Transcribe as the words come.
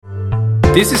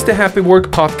This is the Happy Work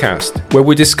Podcast, where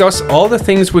we discuss all the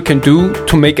things we can do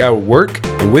to make our work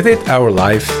and with it our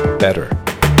life better.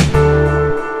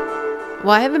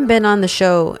 Well, I haven't been on the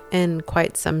show in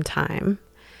quite some time,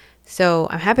 so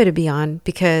I'm happy to be on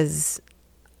because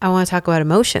I want to talk about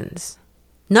emotions.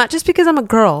 Not just because I'm a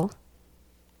girl,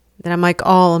 that I'm like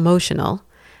all emotional,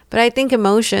 but I think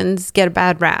emotions get a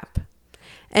bad rap.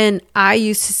 And I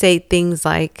used to say things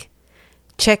like,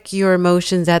 check your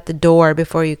emotions at the door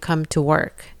before you come to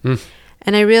work.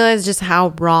 And I realized just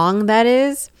how wrong that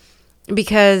is,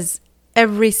 because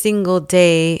every single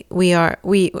day we are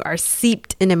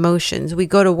seeped in emotions. We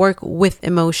go to work with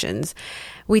emotions.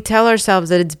 We tell ourselves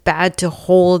that it's bad to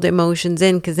hold emotions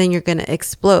in because then you're going to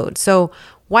explode. So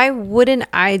why wouldn't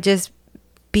I just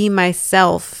be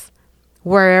myself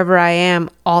wherever I am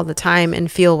all the time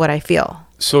and feel what I feel?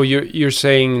 So you're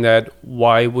saying that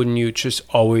why wouldn't you just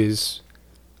always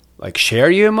share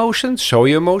your emotions, show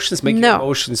your emotions, make your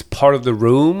emotions part of the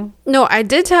room? No, I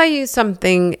did tell you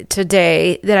something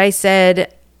today that I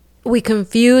said we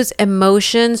confuse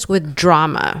emotions with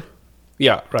drama.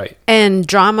 Yeah, right. And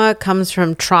drama comes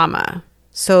from trauma.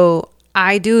 So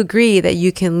I do agree that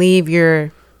you can leave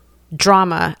your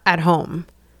drama at home.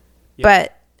 Yeah.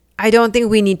 But I don't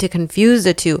think we need to confuse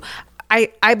the two.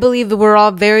 I believe that we're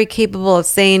all very capable of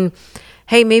saying,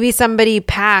 hey, maybe somebody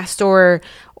passed or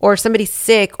somebody's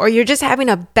sick, or you're just having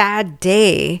a bad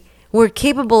day. We're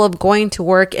capable of going to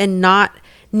work and not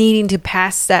needing to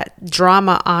pass that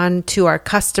drama on to our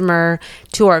customer,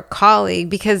 to our colleague,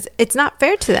 because it's not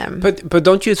fair to them. But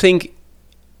don't you think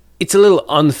it's a little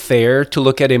unfair to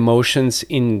look at emotions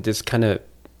in this kind of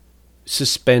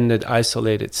suspended,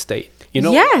 isolated state? You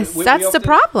know, yes, that's the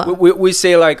problem. We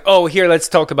say here, let's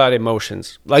talk about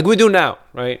emotions, like we do now,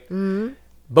 right? Mm-hmm.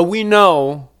 But we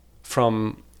know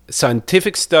from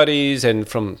scientific studies and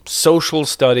from social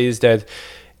studies that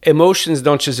emotions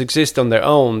don't just exist on their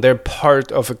own. They're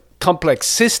part of a complex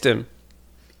system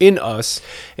in us.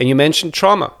 And you mentioned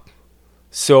trauma.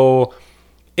 So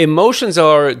emotions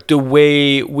are the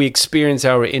way we experience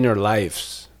our inner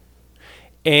lives.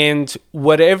 And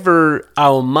whatever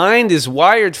our mind is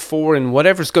wired for and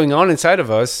whatever's going on inside of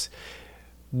us,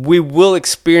 we will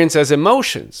experience as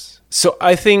emotions. So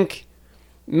I think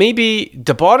maybe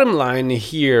the bottom line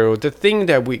here, or the thing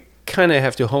that we kind of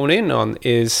have to hone in on,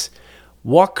 is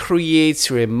what creates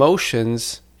your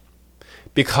emotions.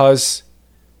 Because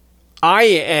I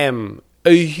am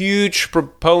a huge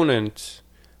proponent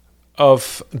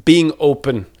of being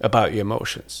open about your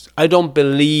emotions. I don't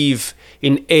believe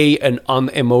in an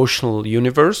unemotional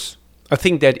universe. I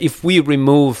think that if we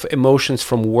remove emotions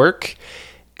from work,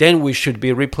 then we should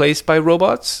be replaced by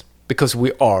robots, because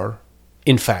we are,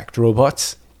 in fact,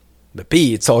 robots. But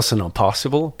B, it's also not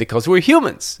possible because we're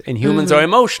humans, and humans are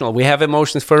emotional. We have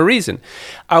emotions for a reason.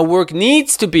 Our work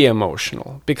needs to be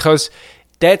emotional because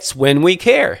that's when we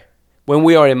care. When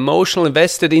we are emotionally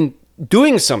invested in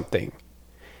doing something,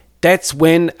 that's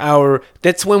when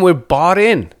we're bought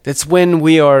in. That's when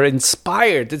we are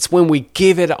inspired. That's when we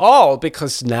give it all,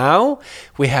 because now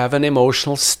we have an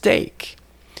emotional stake.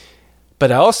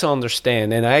 But I also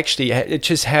understand, and I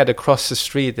just had across the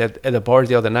street at a bar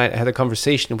the other night, I had a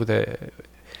conversation with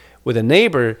a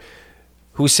neighbor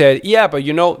who said, yeah, but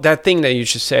you know, that thing that you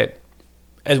just said,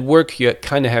 at work you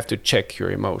kind of have to check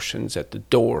your emotions at the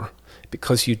door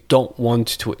because you don't want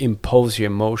to impose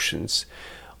your emotions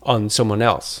on someone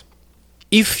else.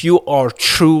 If you are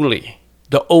truly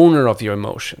the owner of your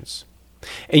emotions,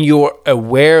 and you're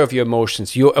aware of your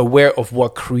emotions, you're aware of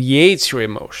what creates your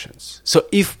emotions. So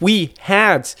if we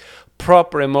had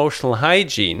proper emotional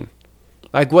hygiene,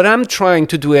 like what I'm trying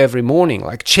to do every morning,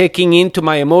 like checking into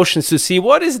my emotions to see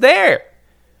what is there.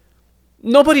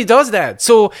 Nobody does that.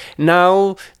 So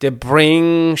now they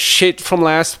bring shit from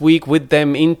last week with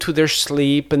them into their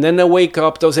sleep, and then they wake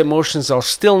up, those emotions are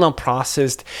still not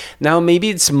processed. Now maybe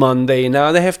it's Monday,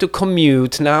 now they have to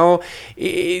commute, now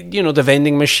the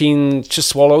vending machine just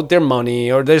swallowed their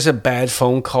money, or there's a bad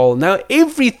phone call. Now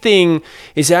everything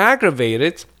is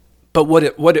aggravated. But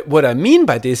what I mean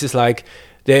by this is the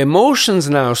emotions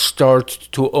now start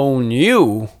to own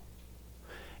you.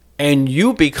 And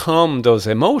you become those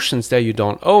emotions that you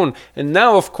don't own. And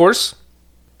now, of course,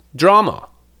 drama.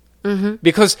 Mm-hmm.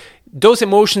 Because those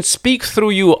emotions speak through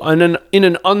you in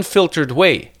an unfiltered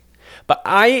way. But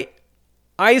I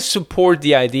support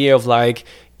the idea of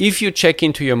if you check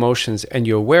into your emotions and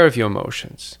you're aware of your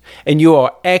emotions, and you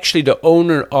are actually the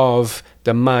owner of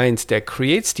the mind that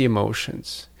creates the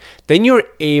emotions, then you're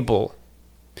able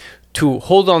to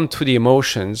hold on to the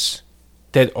emotions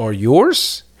that are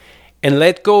yours and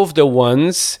let go of the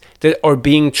ones that are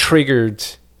being triggered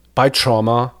by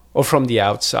trauma or from the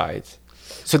outside.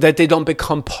 so that they don't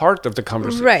become part of the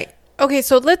conversation. Right. Okay,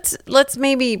 so let's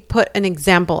maybe put an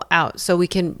example out so we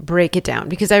can break it down,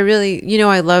 because I really,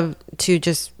 I love to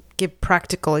just give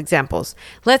practical examples.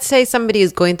 Let's say somebody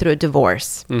is going through a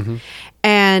divorce,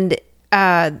 and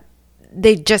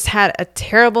they just had a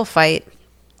terrible fight,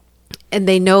 and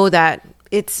they know that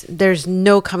there's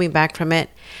no coming back from it,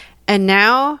 and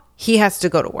now he has to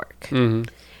go to work.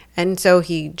 And so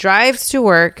he drives to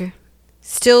work,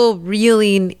 still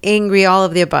reeling, angry, all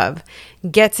of the above,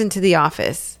 gets into the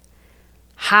office.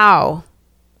 How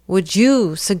would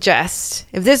you suggest,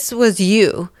 if this was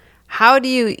you, how do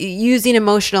you, using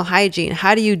emotional hygiene,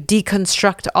 how do you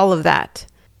deconstruct all of that?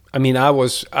 I mean, I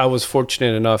was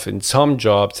fortunate enough in some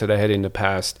jobs that I had in the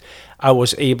past, I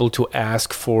was able to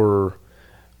ask for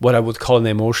what I would call an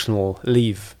emotional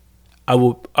leave. I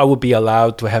would be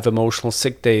allowed to have emotional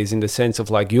sick days, in the sense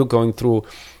of like, you're going through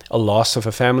a loss of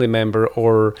a family member,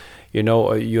 or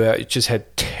you just had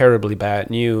terribly bad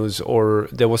news, or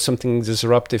there was something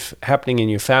disruptive happening in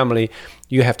your family.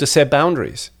 You have to set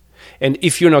boundaries. And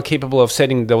if you're not capable of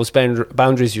setting those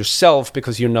boundaries yourself,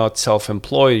 because you're not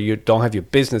self-employed, you don't have your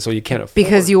business, or you can't afford.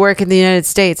 Because you work in the United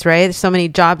States, right? So many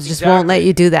jobs just won't let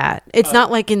you do that. It's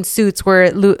not like in Suits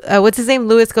where, what's his name?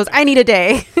 Lewis goes, I need a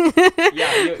day.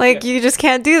 You just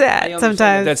can't do that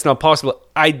sometimes. That's not possible.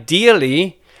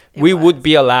 Ideally, we would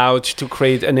be allowed to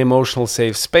create an emotional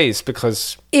safe space,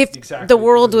 because if the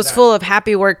world was full of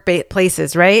happy work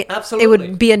places, right? Absolutely. It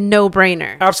would be a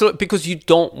no-brainer. Absolutely, because you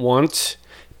don't want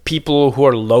people who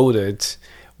are loaded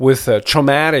with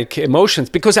traumatic emotions.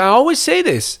 Because I always say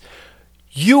this,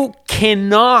 you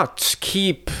cannot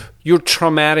keep your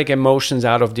traumatic emotions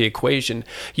out of the equation.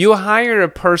 You hire a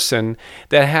person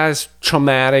that has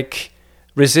traumatic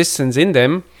resistance in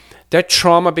them, that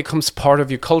trauma becomes part of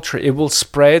your culture. It will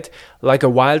spread like a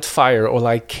wildfire, or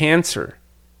like cancer.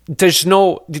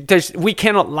 We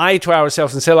cannot lie to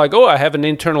ourselves and say like, oh, I have an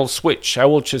internal switch. I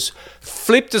will just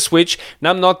flip the switch.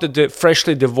 Now I'm not the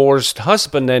freshly divorced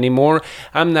husband anymore.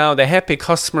 I'm now the happy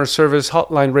customer service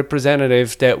hotline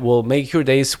representative that will make your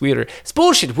day sweeter. It's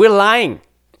bullshit. We're lying.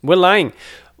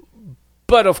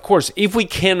 But of course, if we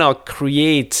cannot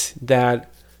create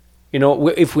that,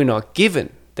 if we're not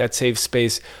given that safe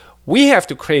space, we have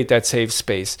to create that safe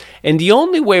space. And the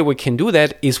only way we can do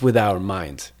that is with our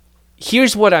mind.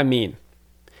 Here's what I mean.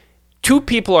 Two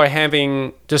people are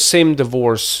having the same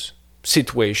divorce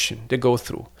situation they go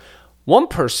through. One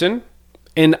person,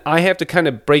 and I have to kind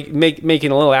of make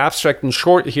it a little abstract and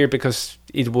short here because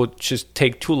it would just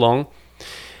take too long.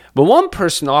 But one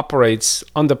person operates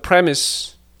on the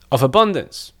premise of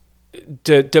abundance.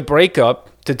 The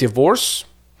breakup, the divorce,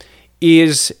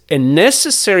 is a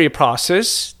necessary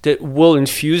process that will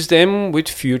infuse them with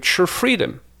future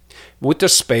freedom, with the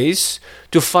space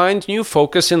to find new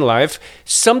focus in life.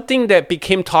 Something that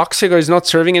became toxic or is not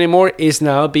serving anymore is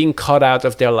now being cut out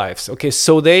of their lives. Okay,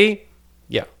 so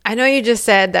I know you just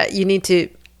said that you need to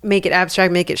make it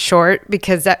abstract, make it short,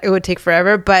 because it would take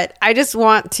forever. But I just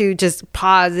want to just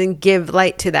pause and give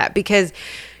light to that, because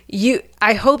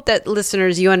I hope that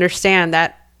listeners, you understand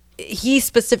that he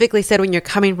specifically said when you're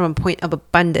coming from a point of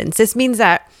abundance, this means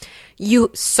that you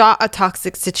saw a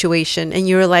toxic situation and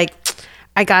you were like,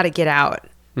 I got to get out.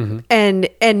 And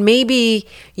maybe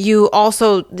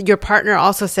your partner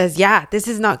also says, yeah, this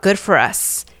is not good for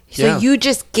us. So you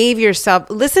just gave yourself,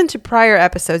 listen to prior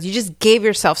episodes, you just gave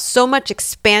yourself so much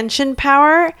expansion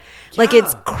power. Like,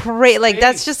 it's great. Like,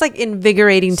 that's just like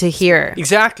invigorating to hear.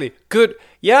 Exactly. Good.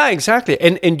 Yeah, exactly.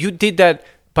 And you did that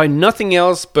by nothing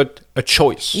else but a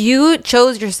choice. You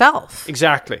chose yourself.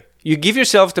 Exactly. You give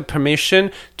yourself the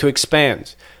permission to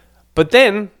expand. But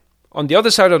then, on the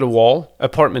other side of the wall,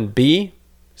 apartment B,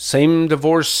 same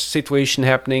divorce situation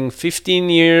happening, 15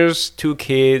 years, 2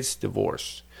 kids,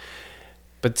 divorce.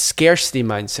 But scarcity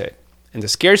mindset. And the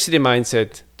scarcity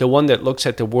mindset, the one that looks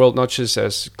at the world not just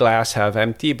as glass half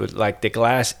empty, but like the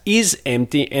glass is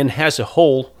empty and has a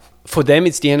hole, for them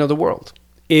it's the end of the world.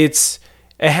 It's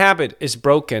a habit is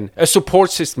broken, a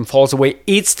support system falls away.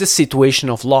 It's the situation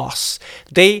of loss.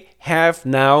 They have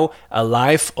now a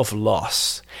life of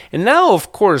loss. And now,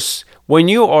 of course, when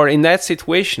you are in that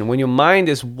situation, when your mind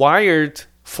is wired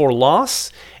for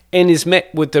loss and is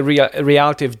met with the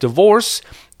reality of divorce,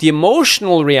 the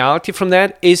emotional reality from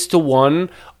that is the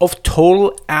one of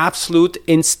total, absolute,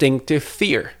 instinctive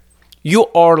fear. You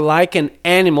are like an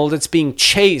animal that's being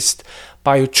chased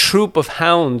by a troop of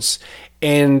hounds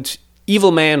and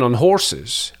evil men on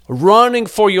horses, running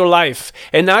for your life.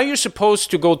 And now you're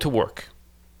supposed to go to work.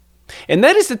 And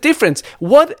that is the difference.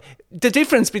 What the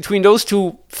difference between those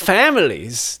two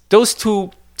families, those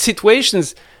two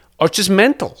situations, are just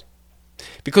mental.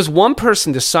 Because one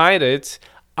person decided,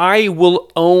 I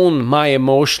will own my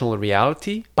emotional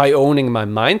reality by owning my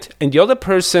mind, and the other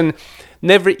person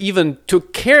never even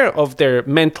took care of their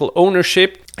mental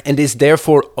ownership and is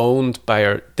therefore owned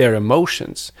by their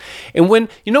emotions. And when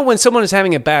someone is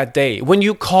having a bad day, when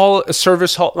you call a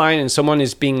service hotline and someone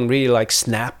is being really like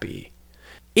snappy,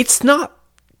 it's not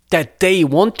that they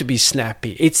want to be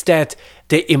snappy. It's that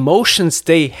the emotions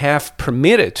they have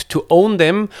permitted to own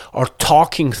them are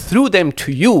talking through them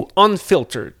to you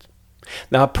unfiltered.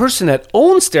 Now, a person that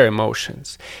owns their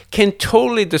emotions can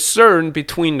totally discern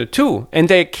between the two. And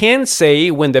they can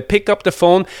say, when they pick up the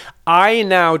phone, I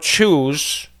now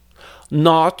choose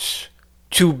not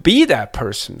to be that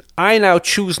person. I now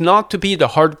choose not to be the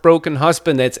heartbroken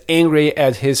husband that's angry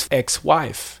at his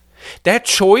ex-wife. That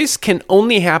choice can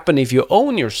only happen if you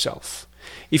own yourself.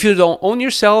 If you don't own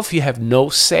yourself, you have no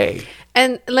say.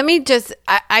 And let me just,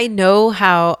 I know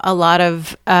how a lot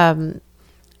of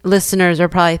listeners are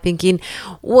probably thinking,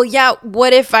 well, yeah,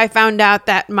 what if I found out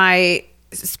that my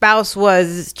spouse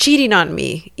was cheating on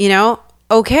me?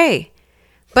 Okay.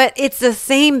 But it's the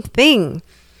same thing.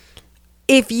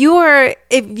 If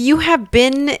you have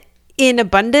been in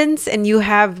abundance and you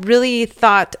have really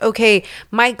thought, okay,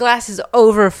 my glass is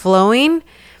overflowing,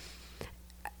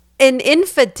 an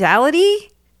infidelity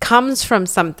comes from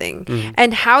something.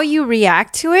 And how you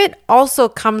react to it also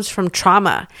comes from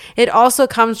trauma. It also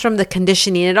comes from the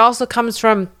conditioning. It also comes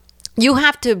from, you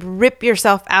have to rip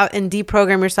yourself out and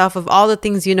deprogram yourself of all the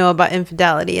things you know about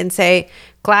infidelity and say,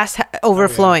 glass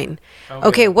overflowing.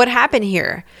 Okay, what happened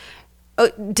here?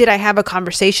 Did I have a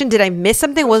conversation? Did I miss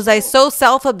something? Was I so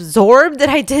self-absorbed that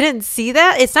I didn't see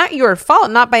that? It's not your fault,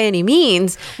 not by any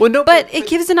means. Well, no, but it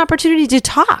gives an opportunity to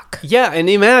talk. Yeah, and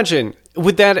imagine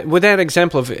with that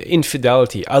example of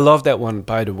infidelity. I love that one,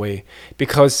 by the way,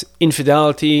 because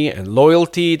infidelity and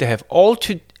loyalty, they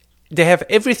have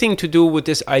everything to do with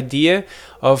this idea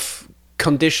of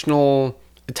conditional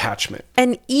attachment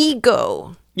and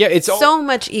ego. Yeah, it's so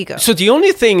much ego. So the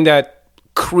only thing that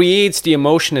creates the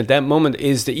emotion at that moment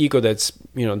is the ego. That's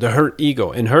the hurt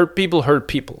ego, and hurt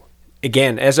people.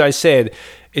 Again, as I said,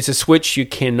 it's a switch you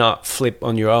cannot flip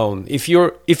on your own. If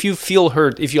you feel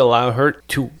hurt, if you allow hurt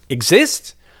to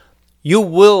exist, you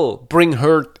will bring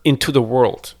hurt into the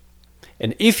world.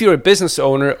 And if you're a business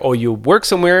owner or you work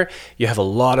somewhere, you have a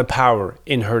lot of power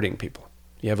in hurting people.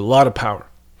 You have a lot of power.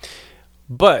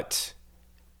 But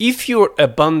if you're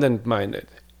abundant-minded,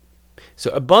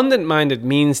 so abundant-minded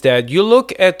means that you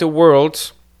look at the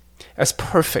world as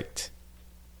perfect.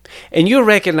 And you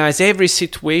recognize every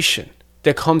situation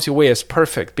that comes your way as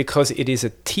perfect because it is a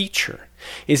teacher.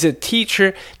 It's a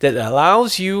teacher that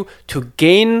allows you to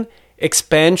gain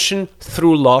expansion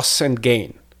through loss and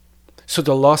gain. So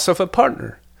the loss of a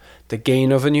partner, the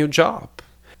gain of a new job,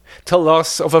 the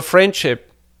loss of a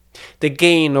friendship, the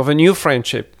gain of a new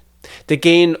friendship, the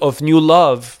gain of new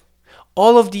love,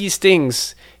 all of these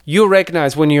things you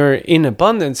recognize when you're in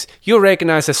abundance, you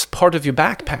recognize as part of your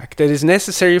backpack that is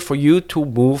necessary for you to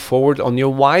move forward on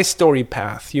your why story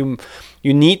path. You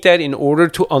need that in order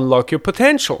to unlock your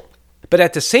potential. But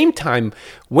at the same time,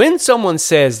 when someone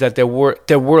says that their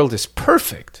world is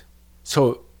perfect,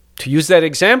 so to use that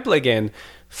example again,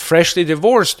 freshly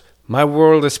divorced, my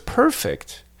world is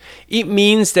perfect. It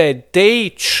means that they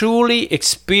truly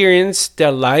experience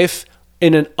their life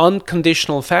in an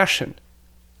unconditional fashion.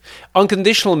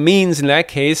 Unconditional means, in that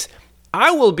case,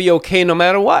 I will be okay no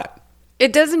matter what.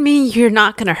 It doesn't mean you're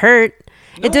not going to hurt.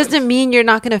 No, it doesn't mean you're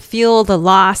not going to feel the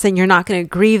loss and you're not going to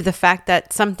grieve the fact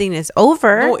that something is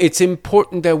over. No, it's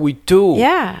important that we do.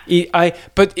 Yeah.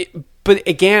 But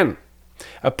again,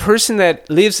 a person that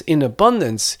lives in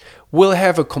abundance will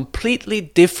have a completely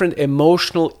different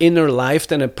emotional inner life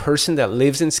than a person that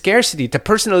lives in scarcity. The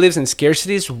person that lives in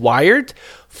scarcity is wired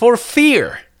for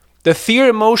fear. The fear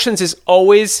emotions is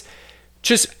always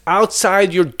just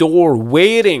outside your door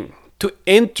waiting to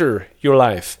enter your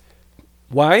life.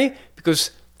 Why? Because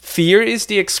fear is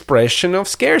the expression of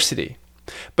scarcity.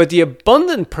 But the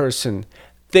abundant person,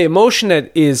 the emotion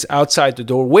that is outside the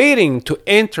door waiting to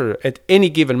enter at any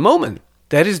given moment,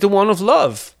 that is the one of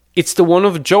love. It's the one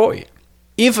of joy.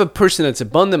 If a person that's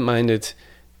abundant-minded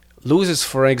loses,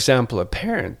 for example, a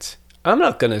parent, I'm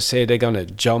not going to say they're going to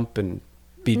jump and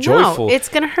be joyful. No, it's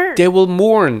going to hurt. They will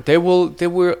mourn. You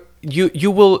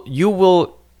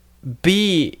will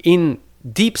be in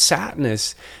deep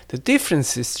sadness. The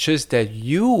difference is just that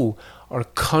you are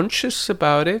conscious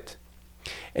about it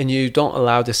and you don't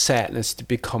allow the sadness to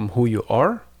become who you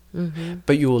are,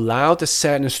 but you allow the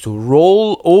sadness to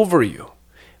roll over you.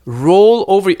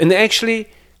 And actually,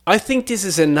 I think this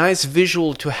is a nice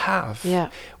visual to have. Yeah.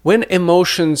 When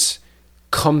emotions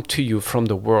come to you from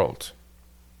the world.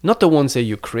 Not the ones that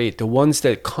you create, the ones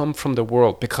that come from the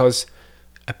world because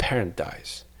a parent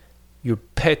dies, your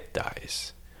pet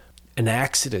dies, an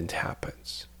accident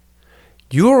happens.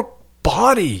 Your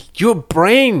body, your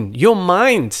brain, your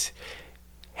mind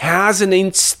has an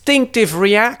instinctive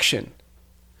reaction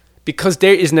because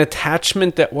there is an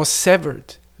attachment that was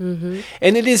severed. Mm-hmm.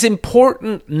 And it is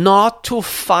important not to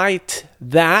fight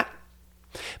that,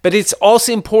 but it's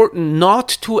also important not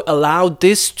to allow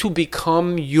this to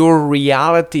become your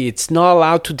reality. It's not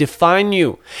allowed to define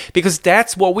you because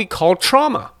that's what we call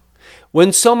trauma.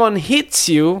 When someone hits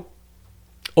you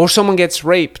or someone gets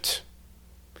raped,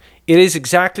 it is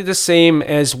exactly the same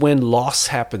as when loss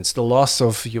happens, the loss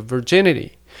of your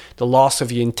virginity, the loss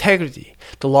of your integrity,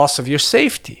 the loss of your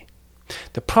safety.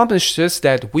 The problem is just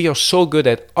that we are so good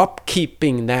at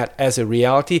upkeeping that as a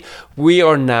reality. We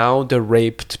are now the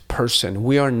raped person.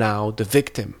 We are now the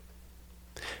victim.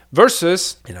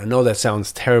 Versus, and I know that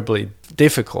sounds terribly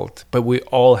difficult, but we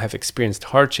all have experienced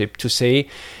hardship, to say,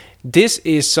 this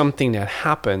is something that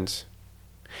happened,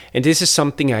 and this is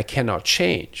something I cannot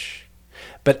change,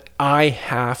 but I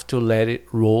have to let it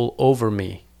roll over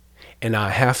me. And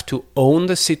I have to own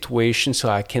the situation so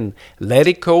I can let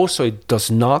it go so it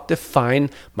does not define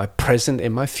my present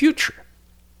and my future.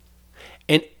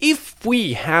 And if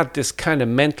we had this kind of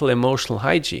mental emotional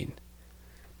hygiene,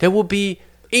 there will be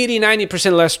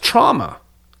 80-90% less trauma.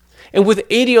 And with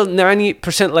 80 or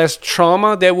 90% less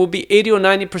trauma, there will be 80 or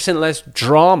 90% less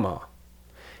drama.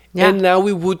 Yeah. And now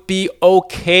we would be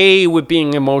okay with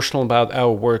being emotional about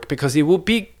our work because it would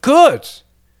be good.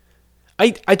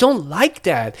 I don't like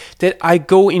that I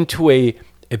go into a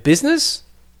business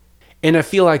and I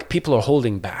feel like people are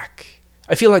holding back.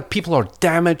 I feel like people are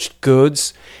damaged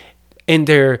goods and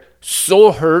they're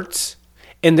so hurt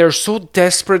and they're so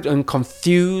desperate and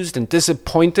confused and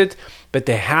disappointed, but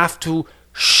they have to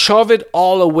shove it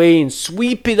all away and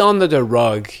sweep it under the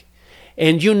rug.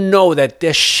 And you know that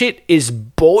the shit is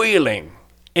boiling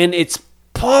and it's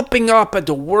popping up at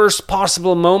the worst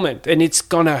possible moment and it's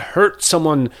gonna hurt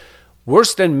someone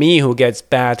worse than me who gets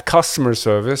bad customer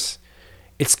service.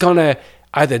 It's gonna,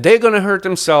 either they're gonna hurt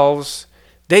themselves,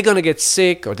 they're gonna get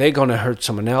sick, or they're gonna hurt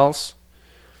someone else.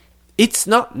 It's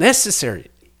not necessary.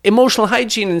 Emotional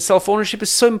hygiene and self-ownership is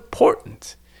so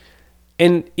important.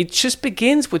 And it just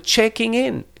begins with checking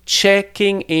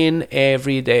in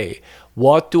every day.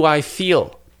 What do I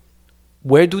feel?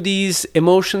 Where do these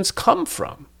emotions come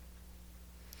from?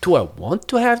 Do I want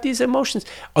to have these emotions?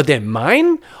 Are they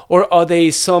mine? Or are they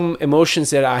some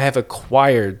emotions that I have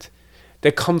acquired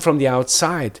that come from the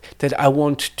outside that I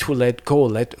want to let go,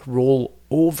 let roll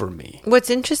over me? What's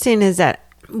interesting is that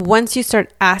once you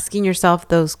start asking yourself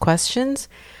those questions,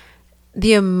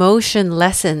 the emotion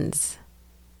lessens.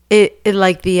 It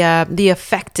like the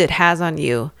effect it has on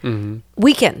you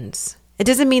weakens. It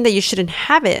doesn't mean that you shouldn't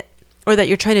have it or that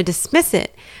you're trying to dismiss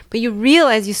it, but you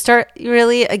realize you start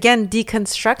really, again,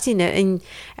 deconstructing it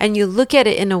and you look at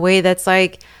it in a way that's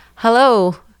like,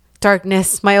 hello,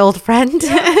 darkness, my old friend.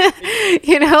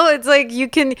 You know, it's like you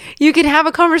can have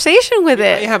a conversation with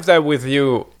it. I have that with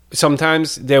you.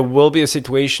 Sometimes there will be a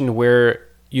situation where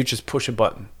you just push a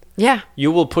button. Yeah.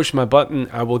 You will push my button,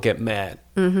 I will get mad.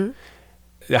 Mm-hmm.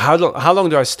 How long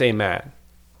do I stay mad?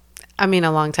 I mean,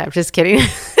 a long time. Just kidding.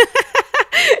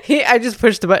 I just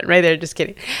pushed the button right there. Just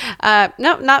kidding. No,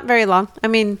 not very long. I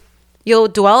mean, you'll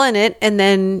dwell in it and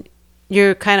then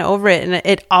you're kind of over it. And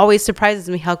it always surprises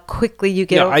me how quickly you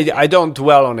get over it. I don't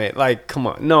dwell on it. Like, come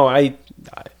on. No, I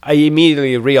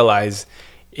immediately realize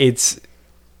I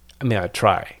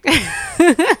try.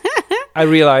 I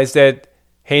realize that,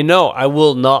 hey, no, I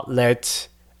will not let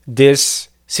this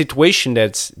situation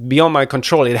that's beyond my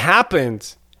control. It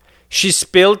happened. She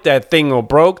spilled that thing or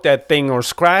broke that thing or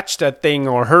scratched that thing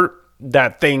or hurt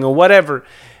that thing or whatever.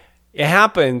 It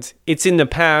happened. It's in the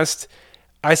past.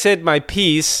 I said my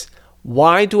piece.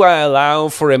 Why do I allow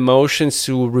for emotions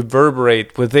to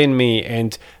reverberate within me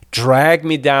and drag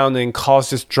me down and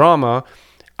cause this drama?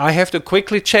 I have to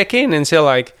quickly check in and say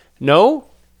like, no,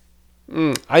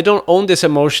 I don't own this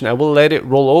emotion. I will let it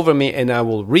roll over me and I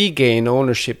will regain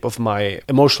ownership of my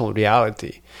emotional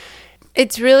reality.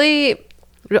 It's really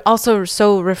also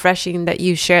so refreshing that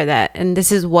you share that. And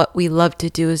this is what we love to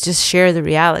do, is just share the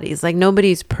realities. Like,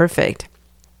 nobody's perfect.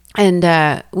 And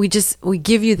we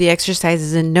give you the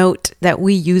exercises and note that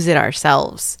we use it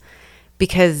ourselves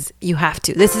because you have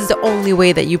to. This is the only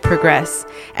way that you progress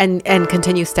and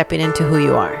continue stepping into who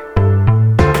you are.